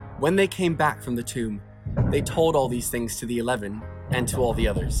When they came back from the tomb, they told all these things to the 11 and to all the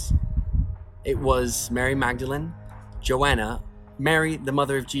others. It was Mary Magdalene, Joanna, Mary, the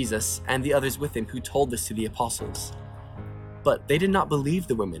mother of Jesus, and the others with him who told this to the apostles. But they did not believe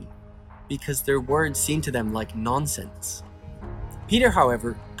the women, because their words seemed to them like nonsense. Peter,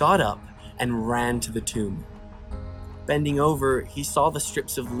 however, got up and ran to the tomb. Bending over, he saw the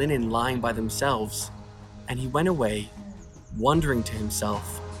strips of linen lying by themselves, and he went away, wondering to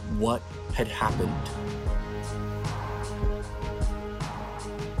himself what had happened.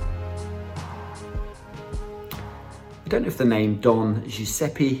 I don't know if the name Don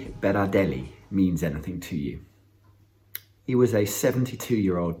Giuseppe Berardelli means anything to you. He was a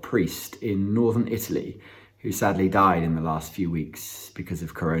 72-year-old priest in northern Italy who sadly died in the last few weeks because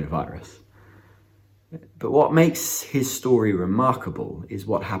of coronavirus. But what makes his story remarkable is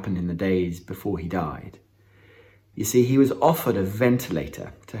what happened in the days before he died. You see, he was offered a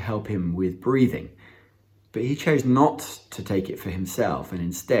ventilator to help him with breathing, but he chose not to take it for himself and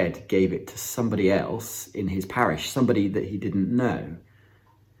instead gave it to somebody else in his parish, somebody that he didn't know.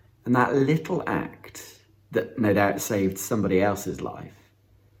 And that little act that no doubt saved somebody else's life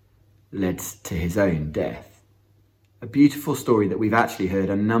led to his own death. A beautiful story that we've actually heard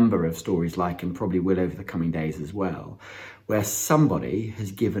a number of stories like, and probably will over the coming days as well, where somebody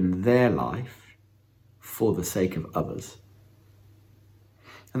has given their life for the sake of others.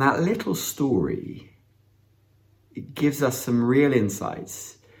 And that little story, it gives us some real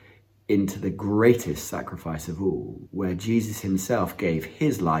insights into the greatest sacrifice of all, where Jesus himself gave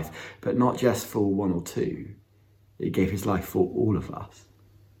his life, but not just for one or two. He gave his life for all of us.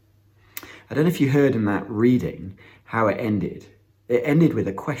 I don't know if you heard in that reading how it ended. It ended with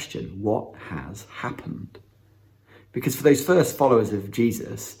a question: what has happened? Because for those first followers of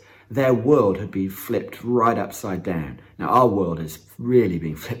Jesus, their world had been flipped right upside down. Now, our world is really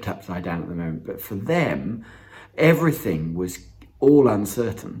being flipped upside down at the moment, but for them, everything was all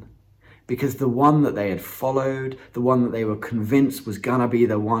uncertain. Because the one that they had followed, the one that they were convinced was going to be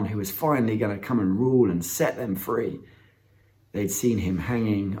the one who was finally going to come and rule and set them free, they'd seen him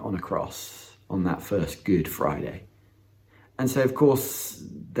hanging on a cross on that first Good Friday. And so, of course,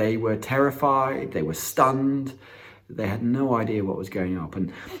 they were terrified, they were stunned, they had no idea what was going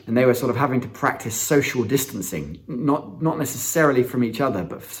on. And they were sort of having to practice social distancing, not necessarily from each other,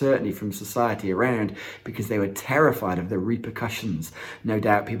 but certainly from society around, because they were terrified of the repercussions. No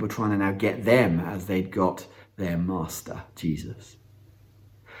doubt people trying to now get them as they'd got their master, Jesus.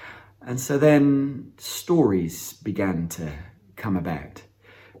 And so then stories began to come about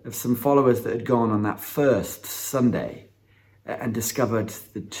of some followers that had gone on that first Sunday and discovered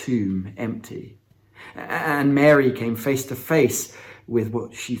the tomb empty. And Mary came face to face with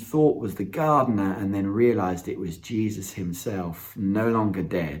what she thought was the gardener and then realized it was Jesus himself, no longer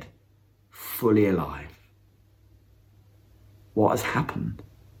dead, fully alive. What has happened?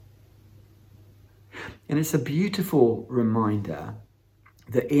 And it's a beautiful reminder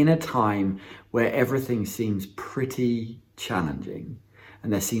that in a time where everything seems pretty challenging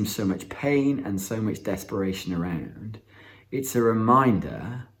and there seems so much pain and so much desperation around, it's a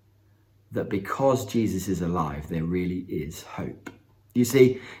reminder that because Jesus is alive, there really is hope. You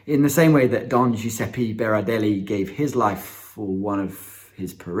see, in the same way that Don Giuseppe Berardelli gave his life for one of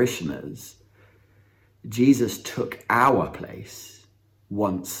his parishioners, Jesus took our place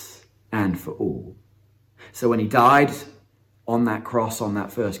once and for all. So when he died on that cross on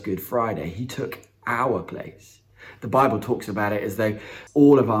that first Good Friday, he took our place. The Bible talks about it as though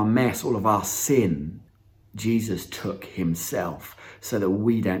all of our mess, all of our sin, Jesus took himself, so that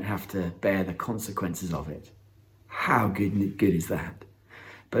we don't have to bear the consequences of it. How good is that?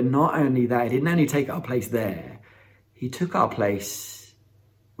 But not only that, he didn't only take our place there, he took our place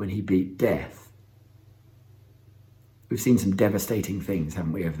when he beat death. We've seen some devastating things,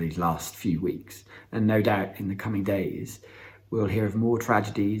 haven't we, over these last few weeks? And no doubt in the coming days, we'll hear of more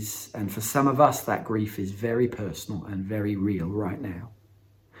tragedies. And for some of us, that grief is very personal and very real right now.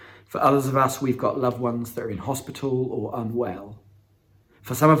 For others of us, we've got loved ones that are in hospital or unwell.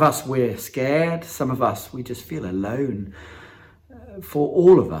 For some of us, we're scared. Some of us, we just feel alone. For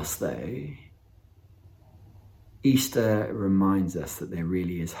all of us, though, Easter reminds us that there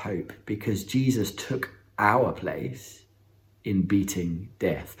really is hope, because Jesus took our place in beating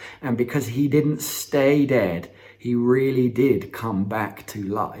death. And because he didn't stay dead, he really did come back to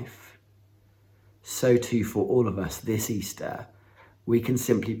life. So too for all of us this Easter, we can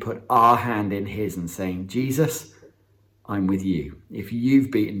simply put our hand in his and saying, Jesus, I'm with you. If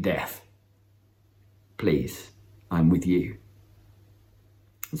you've beaten death, please, I'm with you.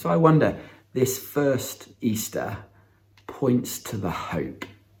 And so I wonder, this first Easter points to the hope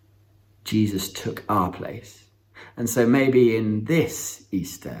Jesus took our place. And so maybe in this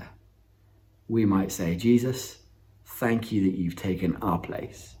Easter, we might say, Jesus, thank you that you've taken our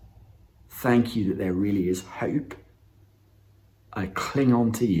place. Thank you that there really is hope. I cling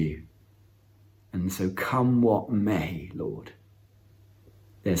on to you. And so come what may, Lord,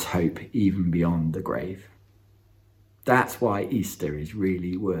 there's hope even beyond the grave. That's why Easter is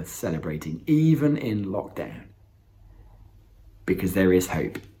really worth celebrating, even in lockdown, because there is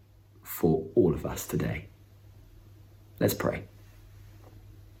hope for all of us today. Let's pray.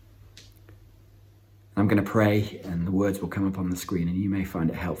 I'm going to pray, and the words will come up on the screen, and you may find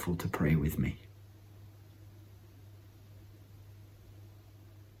it helpful to pray with me.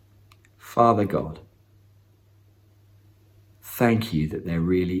 Father God, thank you that there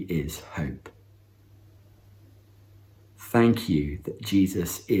really is hope. Thank you that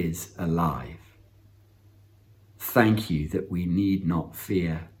Jesus is alive. Thank you that we need not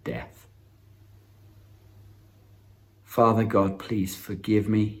fear death. Father God, please forgive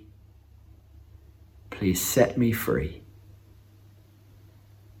me. Please set me free.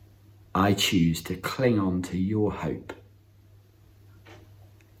 I choose to cling on to your hope.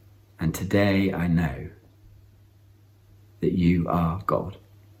 And today I know that you are God.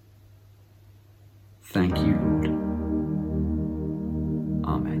 Thank you, Lord.